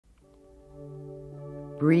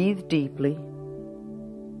Breathe deeply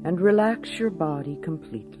and relax your body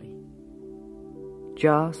completely.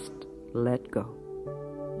 Just let go.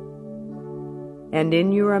 And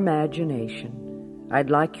in your imagination,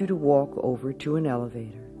 I'd like you to walk over to an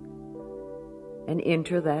elevator and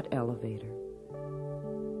enter that elevator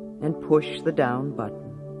and push the down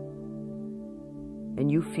button.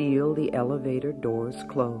 And you feel the elevator doors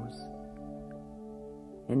close.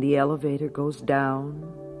 And the elevator goes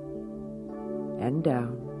down and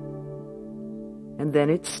down. And then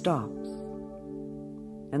it stops.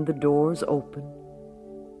 And the doors open.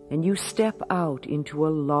 And you step out into a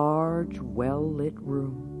large, well-lit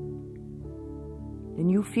room. And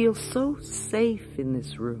you feel so safe in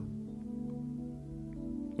this room.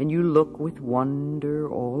 And you look with wonder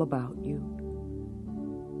all about you.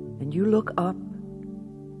 And you look up.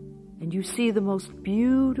 And you see the most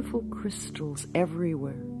beautiful crystals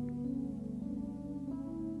everywhere.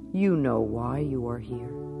 You know why you are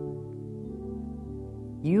here.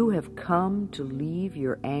 You have come to leave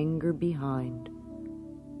your anger behind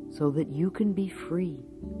so that you can be free.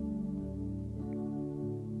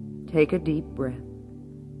 Take a deep breath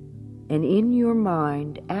and in your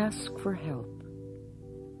mind ask for help.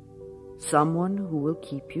 Someone who will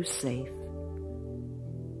keep you safe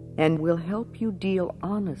and will help you deal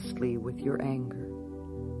honestly with your anger.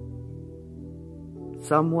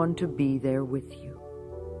 Someone to be there with you.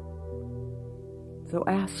 So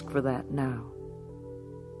ask for that now.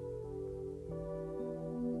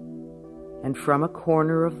 And from a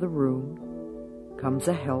corner of the room comes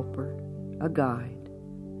a helper, a guide.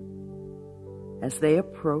 As they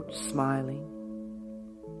approach smiling,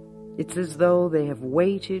 it's as though they have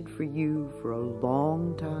waited for you for a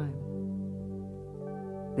long time.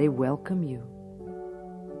 They welcome you,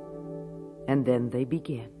 and then they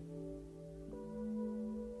begin.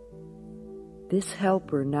 This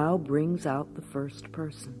helper now brings out the first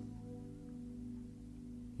person.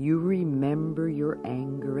 You remember your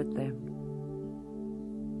anger at them.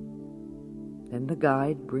 Then the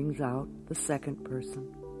guide brings out the second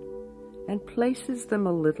person and places them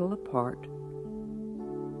a little apart,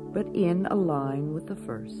 but in a line with the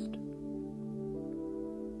first.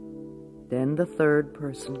 Then the third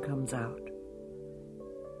person comes out,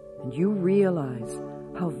 and you realize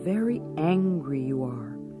how very angry you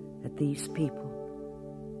are at these people.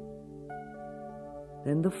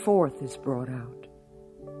 Then the fourth is brought out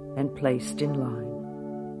and placed in line.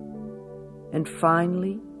 And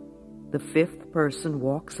finally, the fifth person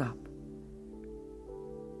walks up,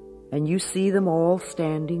 and you see them all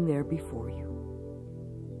standing there before you.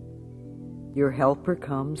 Your helper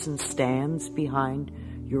comes and stands behind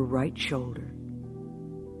your right shoulder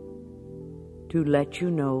to let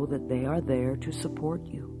you know that they are there to support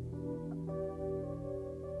you.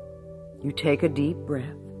 You take a deep breath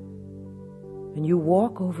and you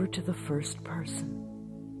walk over to the first person.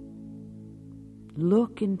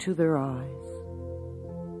 Look into their eyes.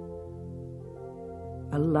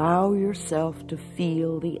 Allow yourself to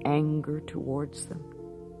feel the anger towards them.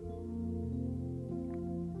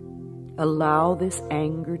 Allow this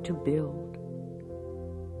anger to build.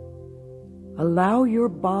 Allow your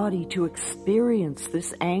body to experience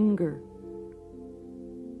this anger.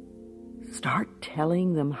 Start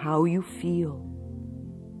telling them how you feel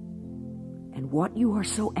and what you are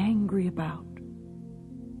so angry about.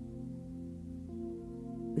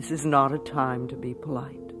 This is not a time to be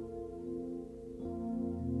polite.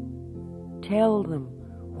 Tell them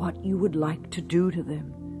what you would like to do to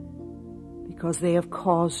them because they have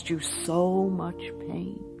caused you so much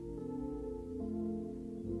pain.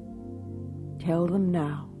 Tell them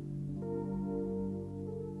now.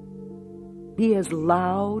 Be as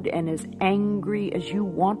loud and as angry as you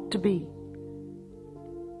want to be.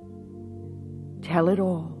 Tell it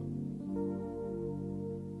all.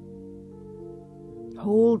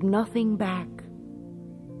 Hold nothing back.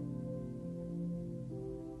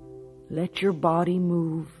 Let your body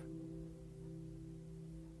move.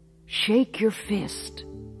 Shake your fist.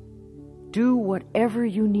 Do whatever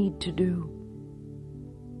you need to do.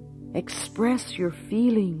 Express your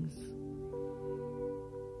feelings.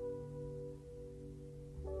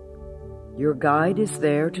 Your guide is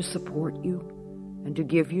there to support you and to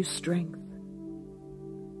give you strength.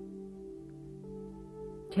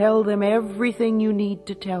 Tell them everything you need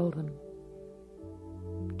to tell them.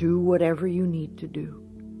 Do whatever you need to do.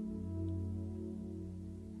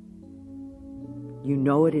 You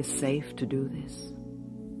know it is safe to do this.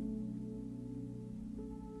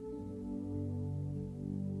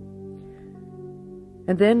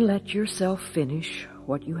 And then let yourself finish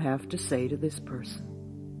what you have to say to this person.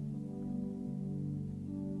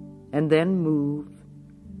 And then move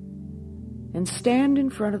and stand in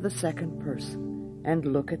front of the second person and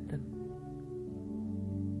look at them.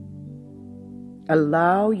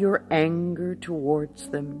 Allow your anger towards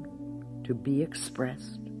them to be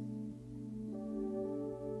expressed.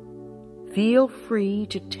 Feel free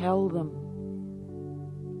to tell them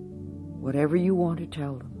whatever you want to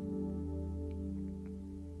tell them.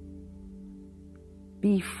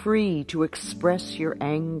 Be free to express your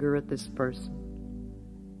anger at this person.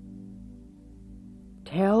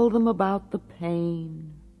 Tell them about the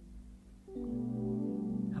pain,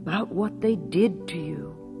 about what they did to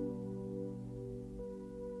you.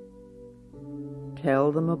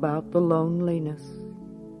 Tell them about the loneliness.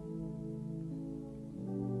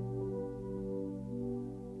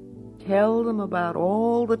 Tell them about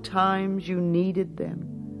all the times you needed them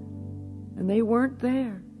and they weren't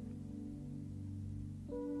there.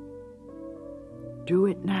 Do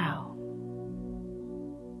it now.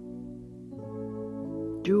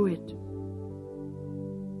 Do it.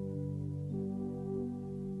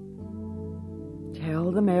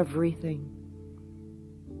 Tell them everything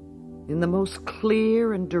in the most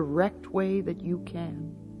clear and direct way that you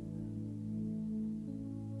can.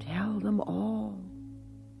 Tell them all.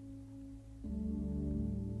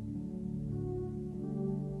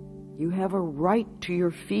 You have a right to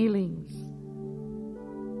your feelings.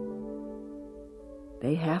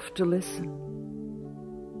 They have to listen.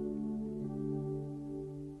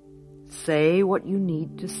 Say what you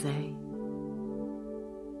need to say.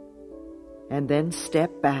 And then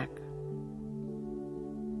step back.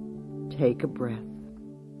 Take a breath.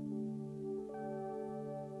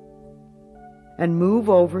 And move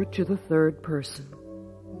over to the third person.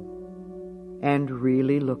 And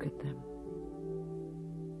really look at them.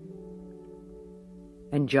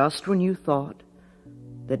 And just when you thought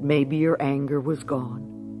that maybe your anger was gone,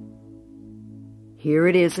 here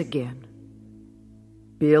it is again,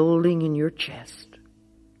 building in your chest.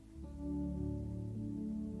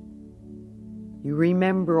 You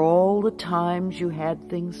remember all the times you had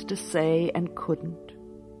things to say and couldn't.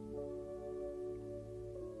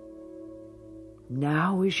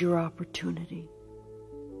 Now is your opportunity.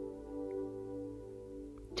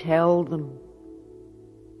 Tell them.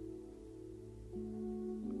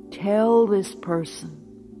 Tell this person.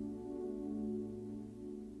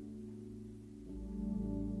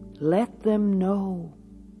 Let them know.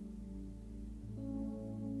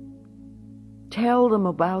 Tell them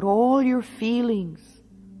about all your feelings,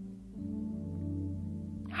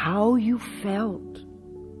 how you felt.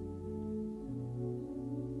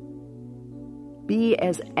 Be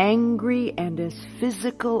as angry and as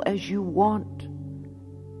physical as you want.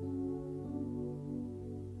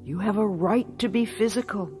 You have a right to be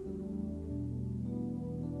physical.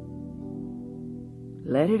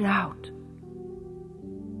 Let it out.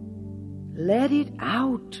 Let it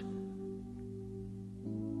out.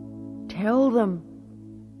 Tell them.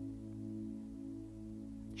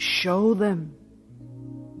 Show them.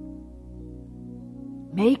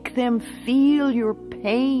 Make them feel your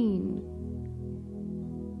pain.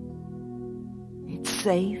 It's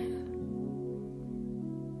safe.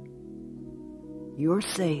 You're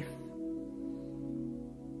safe.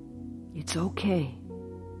 It's okay.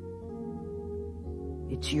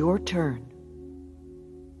 It's your turn.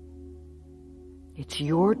 It's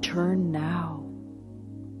your turn now.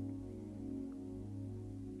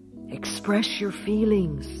 Express your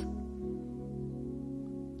feelings.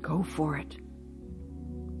 Go for it.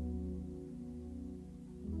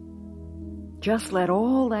 Just let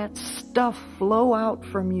all that stuff flow out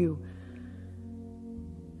from you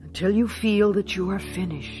until you feel that you are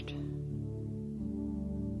finished.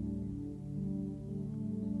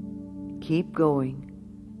 Keep going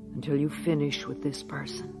until you finish with this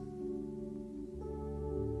person.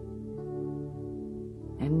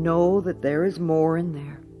 And know that there is more in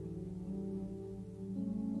there.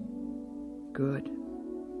 Good.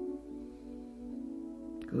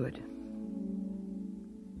 Good.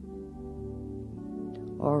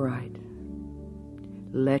 All right.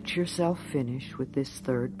 Let yourself finish with this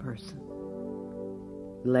third person.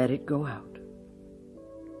 Let it go out.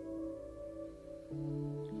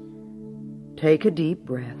 Take a deep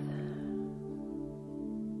breath.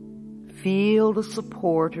 Feel the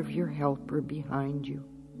support of your helper behind you.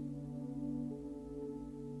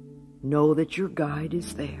 Know that your guide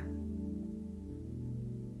is there.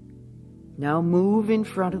 Now move in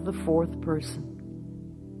front of the fourth person.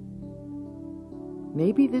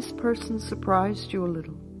 Maybe this person surprised you a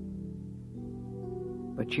little,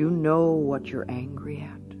 but you know what you're angry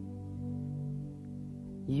at.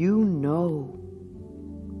 You know.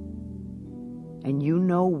 And you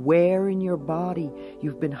know where in your body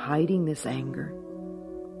you've been hiding this anger.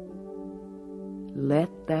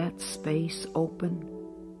 Let that space open.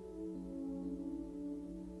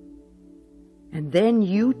 And then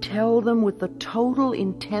you tell them with the total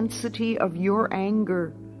intensity of your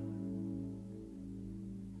anger,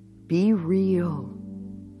 be real.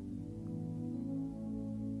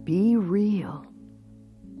 Be real.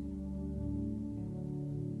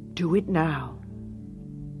 Do it now.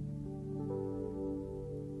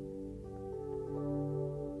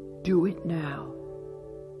 Do it now.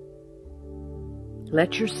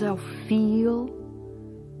 Let yourself feel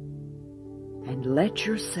and let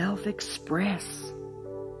yourself express.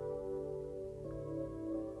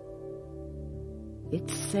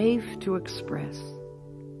 It's safe to express.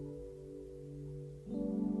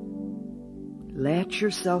 Let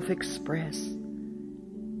yourself express.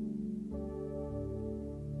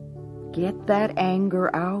 Get that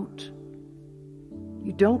anger out.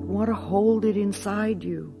 You don't want to hold it inside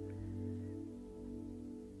you.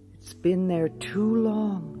 It's been there too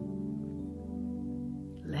long.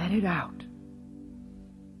 Let it out.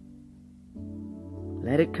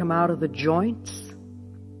 Let it come out of the joints.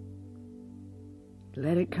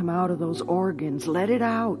 Let it come out of those organs. Let it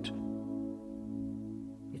out.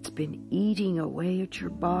 It's been eating away at your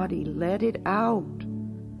body. Let it out.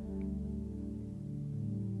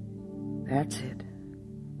 That's it.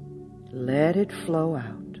 Let it flow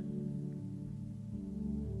out.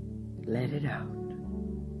 Let it out.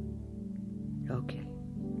 Okay.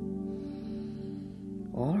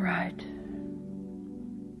 All right.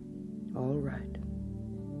 All right.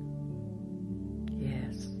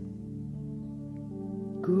 Yes.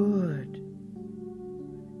 Good.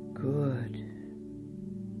 Good.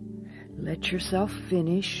 Let yourself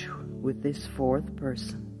finish with this fourth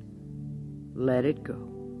person. Let it go.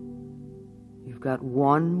 You've got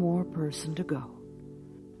one more person to go.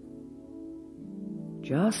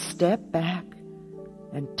 Just step back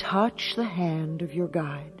and touch the hand of your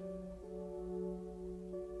guide.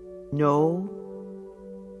 Know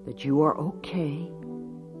that you are okay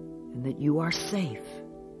and that you are safe.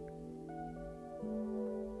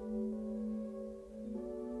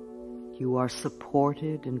 You are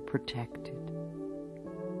supported and protected.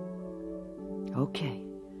 Okay,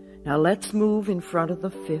 now let's move in front of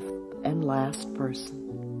the fifth and last person.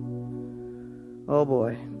 Oh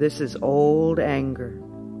boy, this is old anger.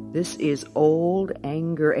 This is old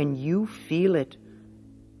anger, and you feel it.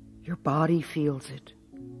 Your body feels it.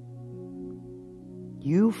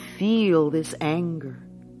 You feel this anger.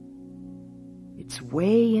 It's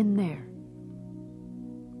way in there.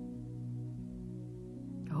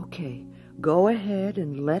 Okay, go ahead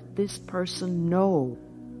and let this person know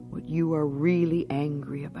what you are really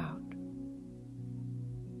angry about.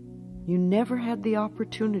 You never had the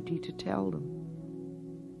opportunity to tell them.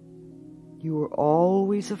 You were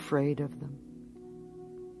always afraid of them.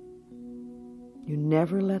 You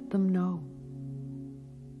never let them know.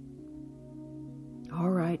 All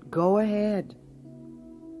right, go ahead.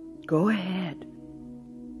 Go ahead.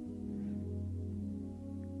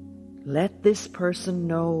 Let this person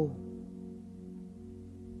know.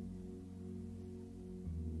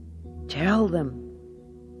 Tell them.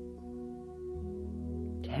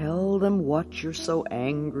 Tell them what you're so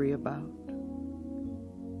angry about.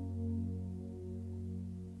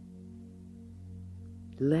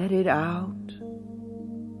 Let it out.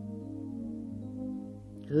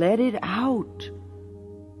 Let it out.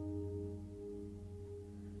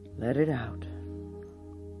 Let it out.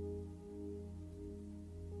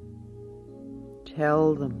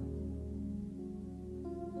 Tell them.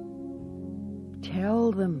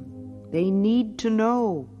 Tell them. They need to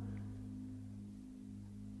know.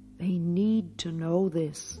 They need to know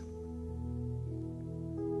this.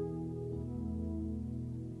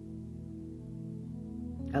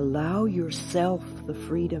 Allow yourself the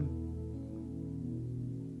freedom.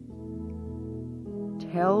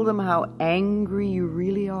 Tell them how angry you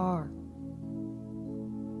really are.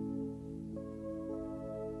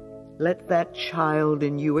 Let that child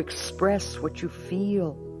in you express what you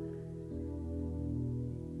feel.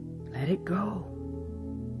 Let it go.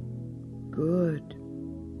 Good.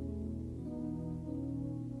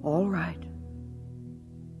 All right.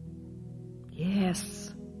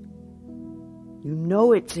 Yes. You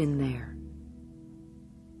know it's in there.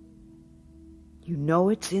 You know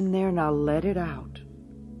it's in there. Now let it out.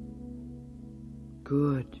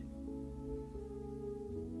 Good.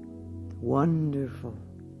 Wonderful.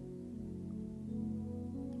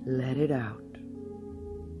 Let it out.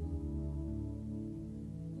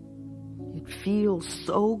 It feels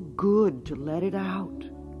so good to let it out.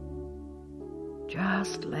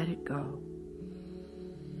 Just let it go.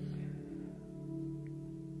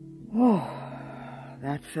 Oh,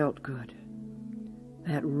 that felt good.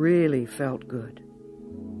 That really felt good.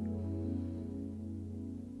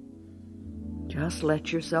 Just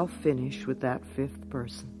let yourself finish with that fifth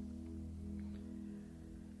person.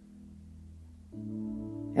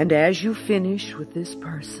 And as you finish with this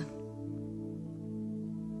person,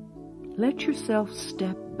 let yourself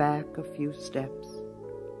step back a few steps.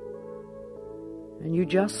 And you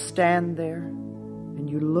just stand there and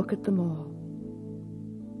you look at them all.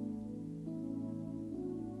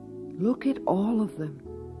 Look at all of them.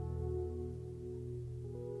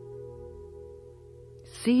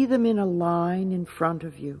 See them in a line in front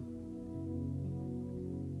of you.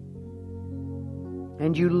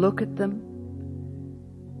 And you look at them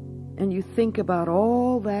and you think about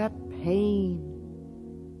all that pain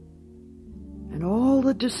and all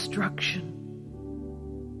the destruction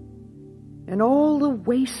and all the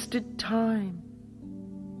wasted time.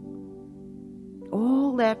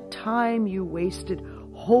 All that time you wasted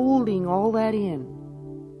holding all that in.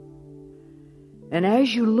 And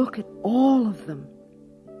as you look at all of them,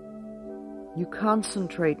 you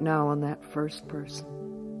concentrate now on that first person.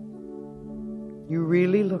 You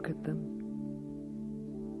really look at them.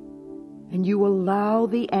 And you allow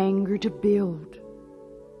the anger to build.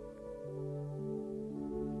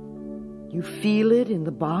 You feel it in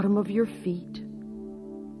the bottom of your feet.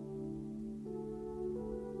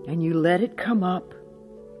 And you let it come up.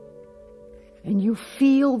 And you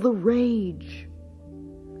feel the rage.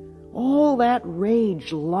 All that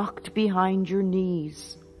rage locked behind your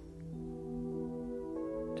knees.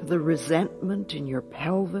 To the resentment in your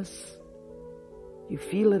pelvis. You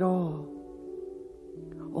feel it all.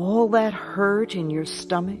 All that hurt in your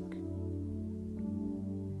stomach.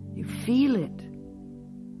 You feel it.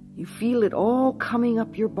 You feel it all coming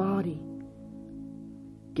up your body.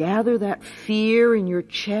 Gather that fear in your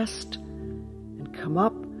chest and come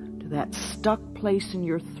up to that stuck place in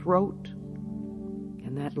your throat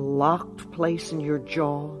and that locked place in your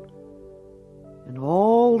jaw and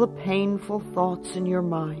all the painful thoughts in your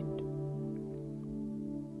mind.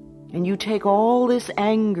 And you take all this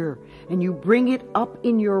anger and you bring it up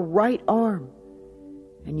in your right arm.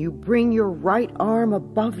 And you bring your right arm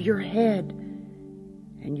above your head.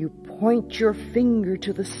 And you point your finger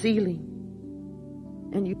to the ceiling.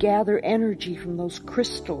 And you gather energy from those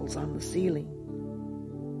crystals on the ceiling.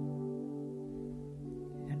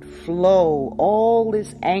 And flow all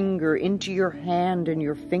this anger into your hand and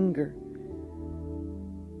your finger.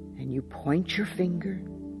 And you point your finger.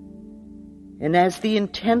 And as the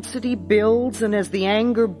intensity builds and as the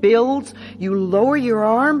anger builds, you lower your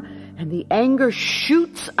arm and the anger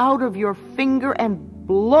shoots out of your finger and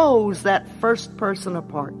blows that first person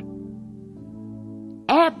apart.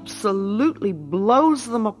 Absolutely blows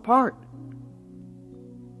them apart.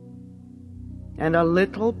 And a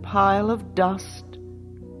little pile of dust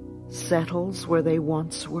settles where they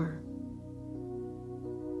once were.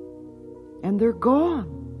 And they're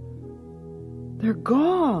gone. They're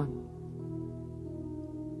gone.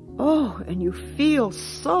 Oh, and you feel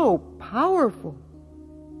so powerful.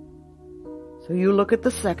 So you look at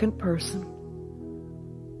the second person.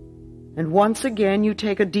 And once again you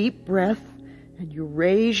take a deep breath and you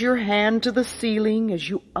raise your hand to the ceiling as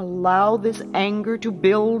you allow this anger to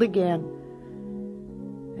build again.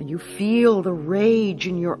 And you feel the rage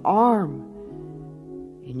in your arm,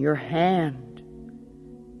 in your hand,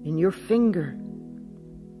 in your finger.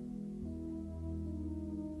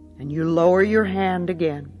 And you lower your hand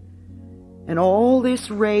again. And all this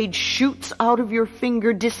rage shoots out of your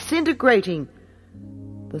finger, disintegrating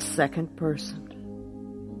the second person.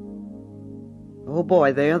 Oh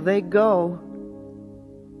boy, there they go.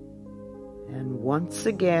 And once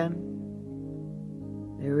again,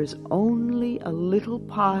 there is only a little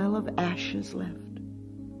pile of ashes left.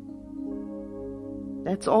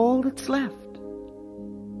 That's all that's left.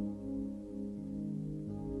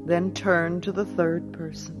 Then turn to the third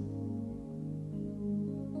person.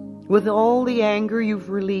 With all the anger you've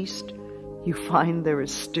released, you find there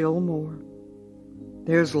is still more.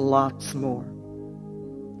 There's lots more.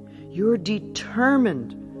 You're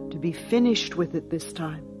determined to be finished with it this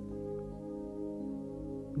time.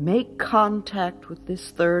 Make contact with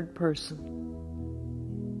this third person.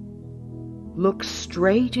 Look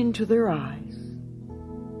straight into their eyes.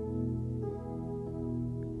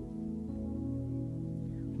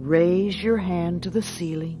 Raise your hand to the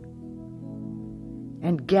ceiling.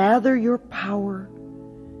 And gather your power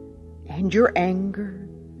and your anger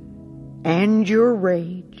and your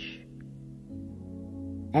rage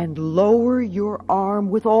and lower your arm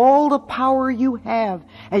with all the power you have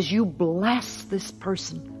as you blast this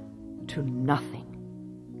person to nothing.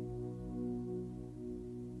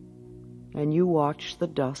 And you watch the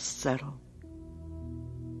dust settle.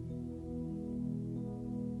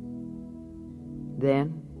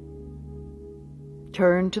 Then,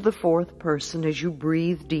 turn to the fourth person as you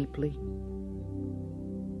breathe deeply.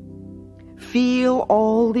 Feel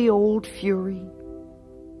all the old fury.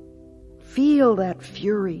 Feel that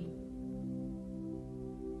fury.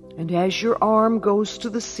 And as your arm goes to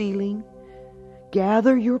the ceiling,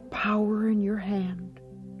 gather your power in your hand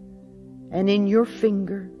and in your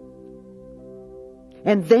finger.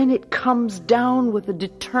 And then it comes down with a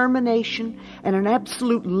determination, and an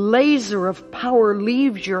absolute laser of power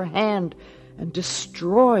leaves your hand and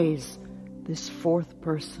destroys this fourth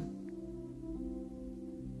person.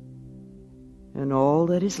 And all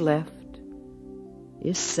that is left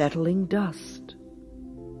is settling dust.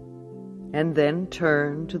 And then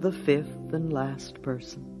turn to the fifth and last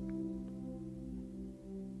person.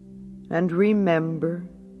 And remember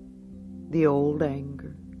the old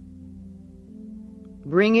anger.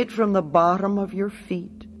 Bring it from the bottom of your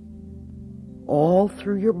feet, all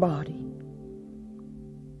through your body.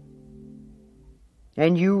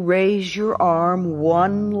 And you raise your arm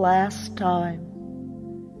one last time.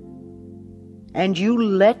 And you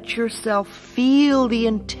let yourself feel the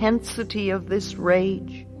intensity of this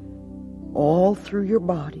rage all through your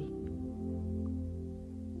body.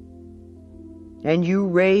 And you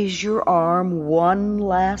raise your arm one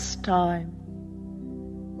last time.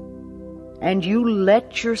 And you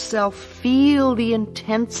let yourself feel the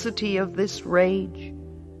intensity of this rage.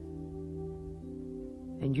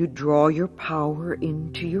 And you draw your power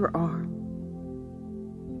into your arm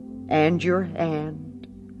and your hand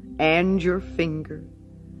and your finger.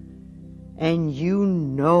 And you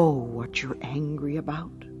know what you're angry about.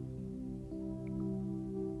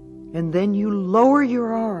 And then you lower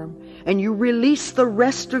your arm and you release the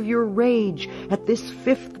rest of your rage at this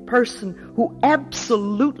fifth person who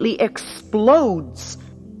absolutely explodes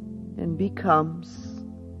and becomes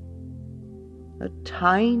a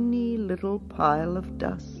tiny little pile of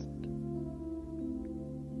dust.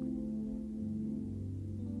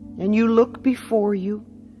 And you look before you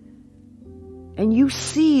and you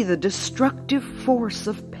see the destructive force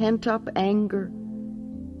of pent-up anger.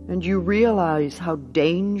 And you realize how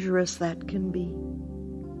dangerous that can be.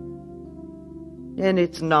 And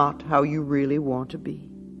it's not how you really want to be.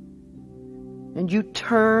 And you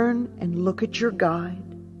turn and look at your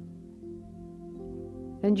guide.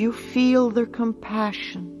 And you feel their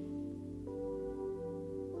compassion.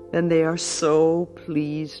 And they are so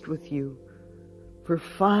pleased with you for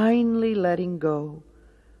finally letting go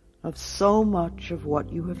of so much of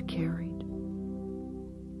what you have carried.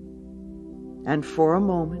 And for a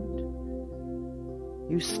moment,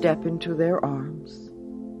 you step into their arms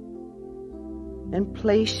and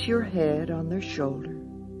place your head on their shoulder.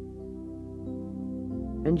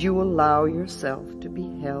 And you allow yourself to be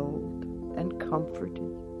held and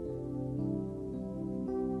comforted.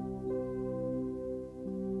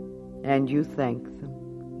 And you thank them.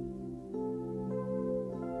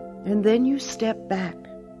 And then you step back.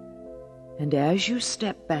 And as you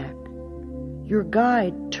step back, your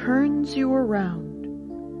guide turns you around,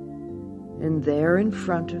 and there in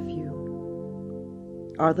front of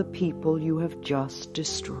you are the people you have just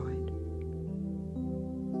destroyed.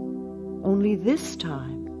 Only this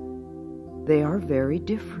time, they are very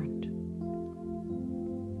different.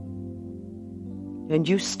 And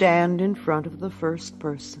you stand in front of the first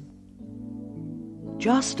person,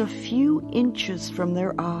 just a few inches from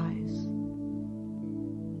their eyes,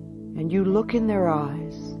 and you look in their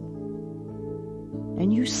eyes,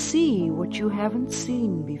 and you see what you haven't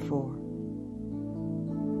seen before.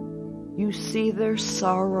 You see their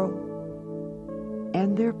sorrow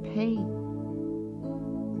and their pain.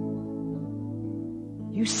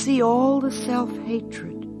 You see all the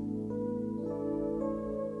self-hatred.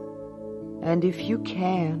 And if you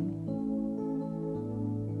can,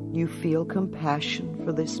 you feel compassion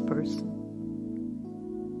for this person.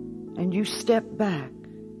 And you step back.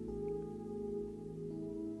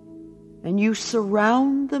 And you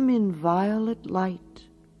surround them in violet light.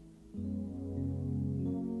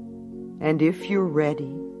 And if you're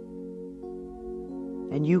ready,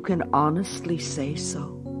 and you can honestly say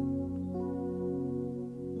so,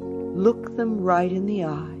 look them right in the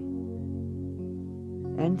eye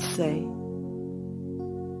and say,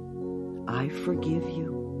 I forgive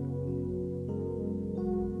you.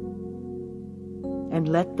 And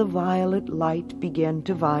let the violet light begin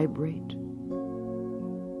to vibrate.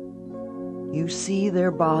 You see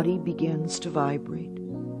their body begins to vibrate.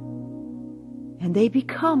 And they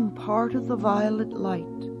become part of the violet light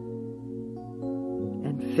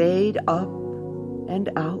and fade up and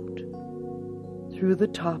out through the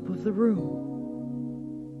top of the room.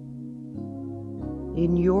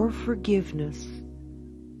 In your forgiveness,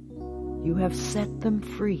 You have set them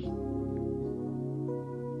free.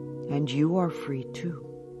 And you are free too.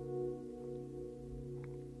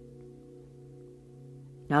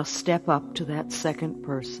 Now step up to that second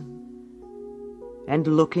person and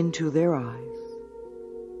look into their eyes.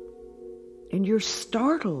 And you're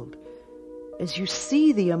startled as you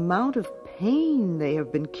see the amount of pain they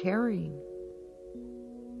have been carrying.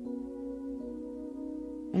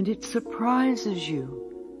 And it surprises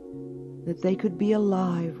you that they could be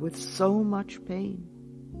alive with so much pain.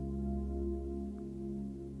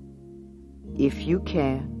 If you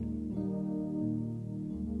can,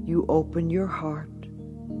 you open your heart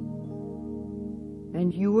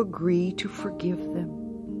and you agree to forgive them.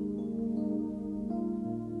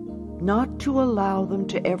 Not to allow them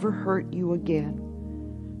to ever hurt you again,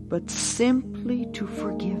 but simply to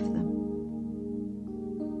forgive them.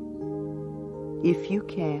 If you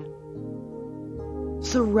can,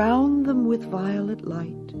 surround them with violet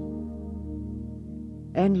light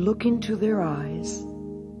and look into their eyes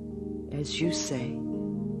as you say,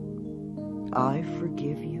 I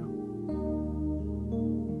forgive you.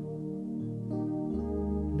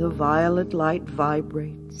 The violet light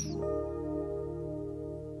vibrates.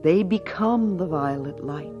 They become the violet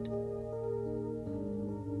light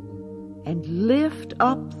and lift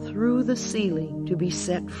up through the ceiling to be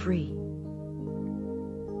set free.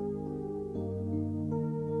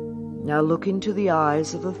 Now look into the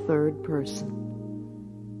eyes of the third person,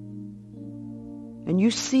 and you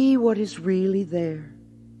see what is really there.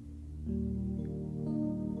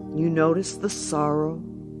 You notice the sorrow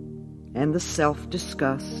and the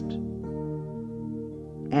self-disgust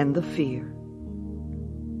and the fear,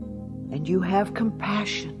 and you have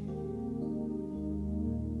compassion.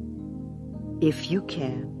 If you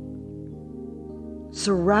can,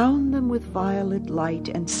 surround them with violet light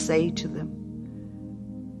and say to them,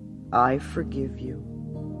 I forgive you.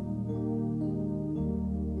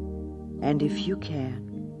 And if you can,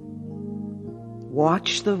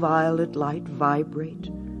 watch the violet light vibrate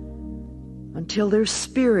until their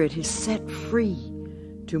spirit is set free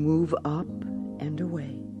to move up and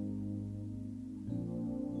away.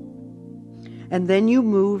 And then you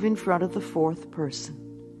move in front of the fourth person,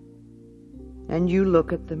 and you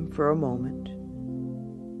look at them for a moment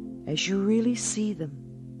as you really see them.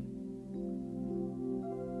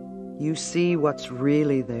 You see what's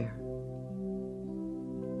really there.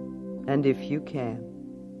 And if you can,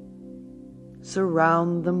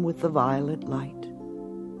 surround them with the violet light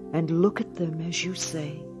and look at them as you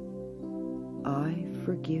say, I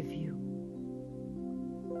forgive you.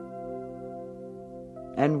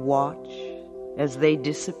 And watch as they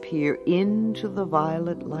disappear into the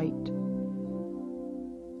violet light,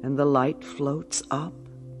 and the light floats up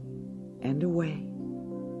and away.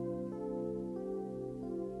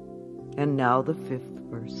 And now the fifth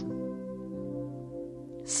person.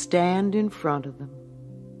 Stand in front of them,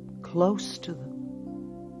 close to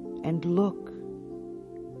them, and look.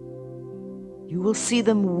 You will see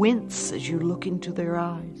them wince as you look into their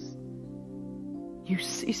eyes. You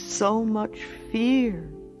see so much fear,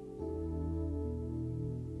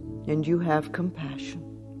 and you have compassion.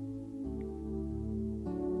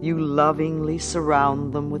 You lovingly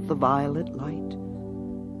surround them with the violet light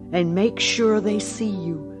and make sure they see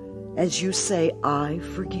you as you say, I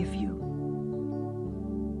forgive you.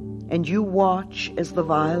 And you watch as the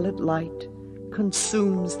violet light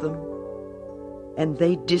consumes them and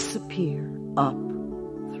they disappear up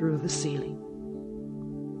through the ceiling.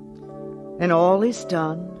 And all is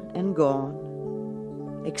done and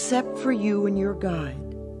gone except for you and your guide.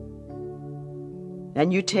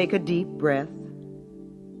 And you take a deep breath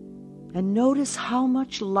and notice how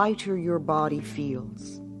much lighter your body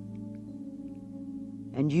feels.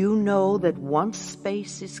 And you know that once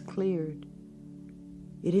space is cleared,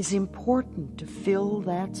 it is important to fill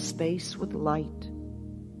that space with light.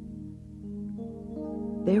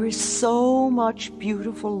 There is so much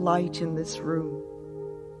beautiful light in this room.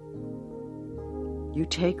 You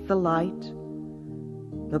take the light,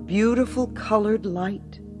 the beautiful colored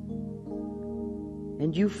light,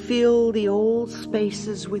 and you fill the old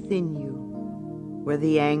spaces within you where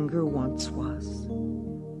the anger once was.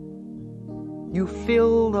 You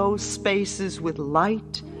fill those spaces with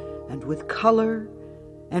light and with color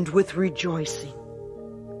and with rejoicing.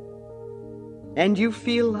 And you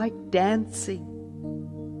feel like dancing.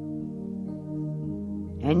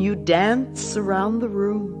 And you dance around the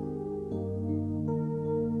room.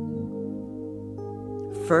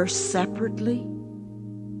 First separately,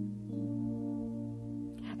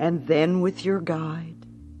 and then with your guide.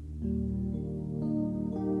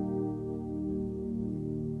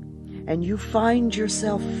 And you find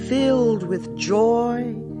yourself filled with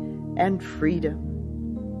joy and freedom.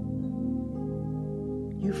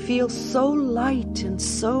 You feel so light and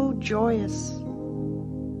so joyous.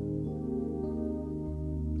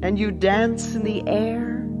 And you dance in the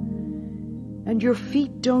air, and your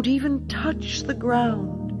feet don't even touch the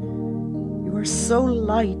ground. You are so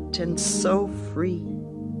light and so free.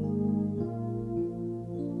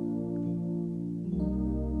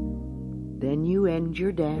 Then you end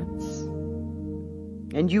your dance,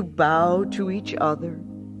 and you bow to each other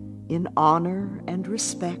in honor and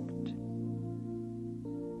respect.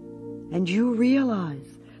 And you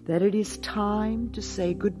realize that it is time to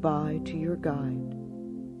say goodbye to your guide,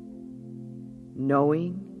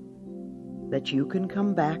 knowing that you can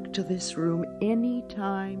come back to this room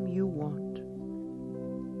anytime you want.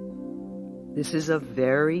 This is a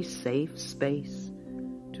very safe space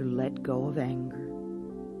to let go of anger.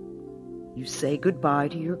 You say goodbye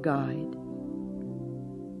to your guide,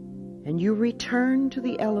 and you return to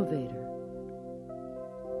the elevator.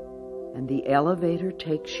 And the elevator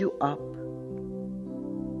takes you up,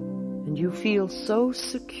 and you feel so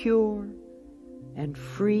secure and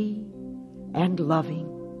free and loving.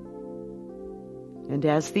 And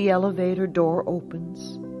as the elevator door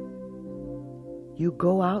opens, you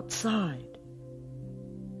go outside,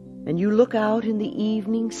 and you look out in the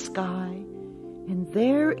evening sky, and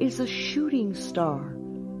there is a shooting star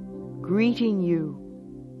greeting you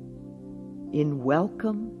in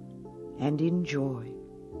welcome and in joy.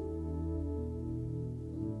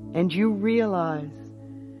 And you realize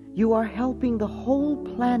you are helping the whole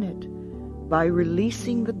planet by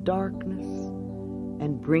releasing the darkness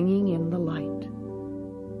and bringing in the light.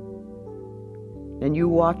 And you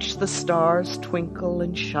watch the stars twinkle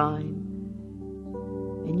and shine,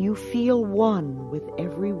 and you feel one with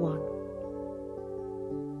everyone.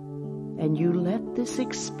 And you let this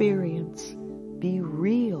experience be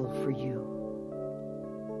real for you.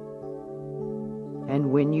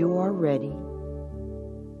 And when you are ready,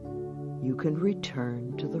 you can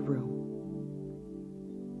return to the room.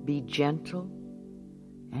 Be gentle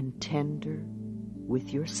and tender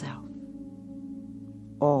with yourself.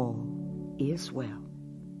 All is well,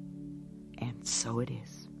 and so it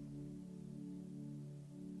is.